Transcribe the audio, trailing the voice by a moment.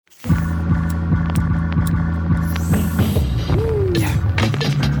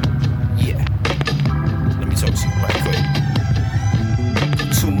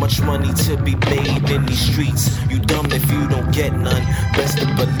streets. You dumb if you don't get none. Best to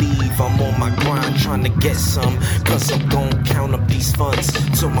believe I'm on my grind trying to get some. Cause I'm gon' count up these funds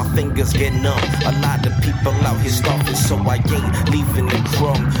till my fingers get numb. A lot of people out here starving, so I ain't leaving the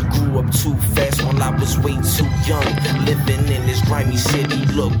crumb. Grew up too fast while I was way too young. Living in this grimy city,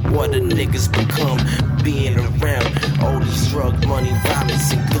 look what a niggas become. Being around all these drug money,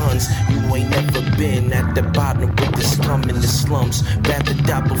 violence and guns. You ain't never been at the bottom with the scum in the slums. Rather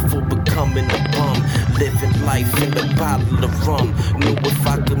die before becoming a bum. Living life in a bottle of rum. Knew if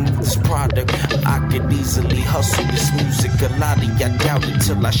I could move this product, I could easily hustle this music. A lot of y'all doubted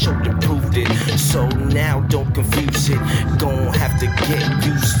till I showed and proved it. So now don't confuse it. Gon' have to get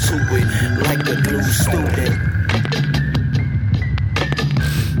used to it like a new student.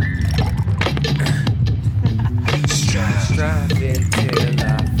 Striving till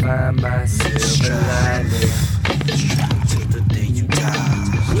I find my silver lining. Till the day you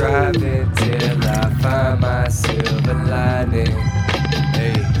die. Striving till I find my silver lining.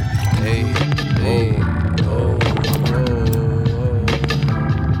 Hey, hey, hey, oh,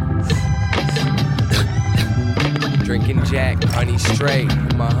 Drinking Jack, honey straight.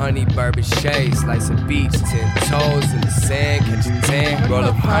 My honey bourbon shades, slice of beach, 10 toes in the sand, catch a tan. Roll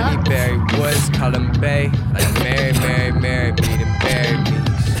up honeyberry woods, call them bay. Like Mary, Mary, Mary, meet and bury me.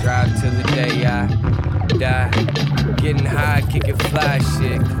 Strive till the day I die. Getting high, kicking fly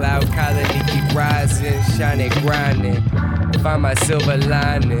shit. Cloud colony keep rising, shining, grinding. Find my silver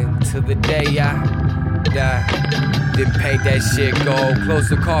lining till the day I die. Then paint that shit gold. Close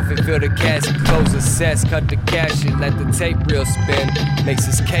the coffin, fill the casket, close the sets, cut the cash and let the tape reel spin. Makes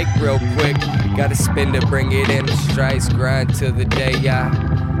this cake real quick. Gotta spin to bring it in. The stripes grind till the day I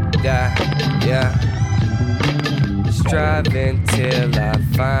die. Yeah. Striving till I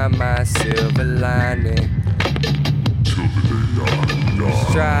find my silver lining.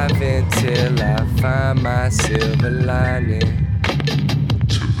 Striving till I find my silver lining.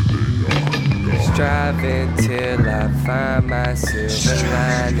 Striving till I find my silver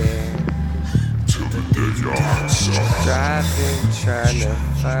lining. Striving, trying to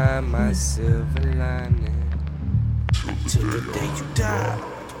find my silver lining. Till the day you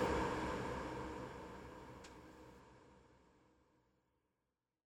die.